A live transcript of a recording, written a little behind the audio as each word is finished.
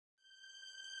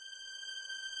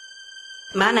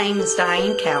My name is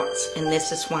Diane Kautz, and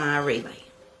this is why I relay.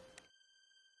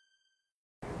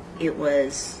 It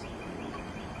was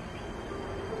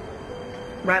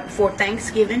right before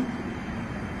Thanksgiving.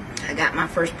 I got my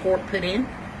first port put in,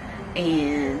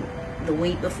 and the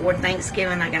week before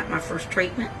Thanksgiving I got my first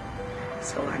treatment.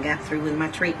 So I got through with my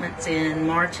treatments in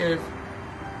March of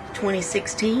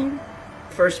 2016.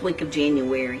 First week of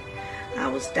January, I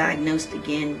was diagnosed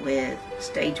again with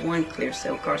stage 1 clear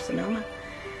cell carcinoma,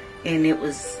 and it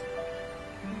was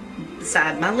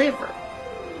beside my liver.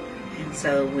 And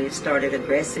so we started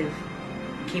aggressive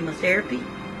chemotherapy,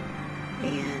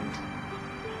 and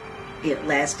it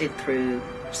lasted through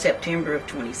September of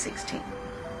 2016.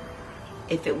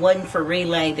 If it wasn't for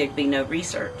Relay, there'd be no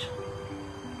research,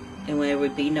 and there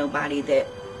would be nobody that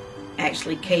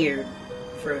actually cared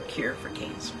for a cure for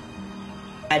cancer.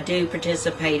 I do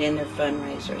participate in their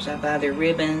fundraisers. I buy their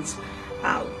ribbons,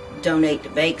 I'll donate to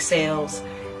bake sales,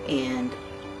 and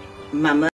my mother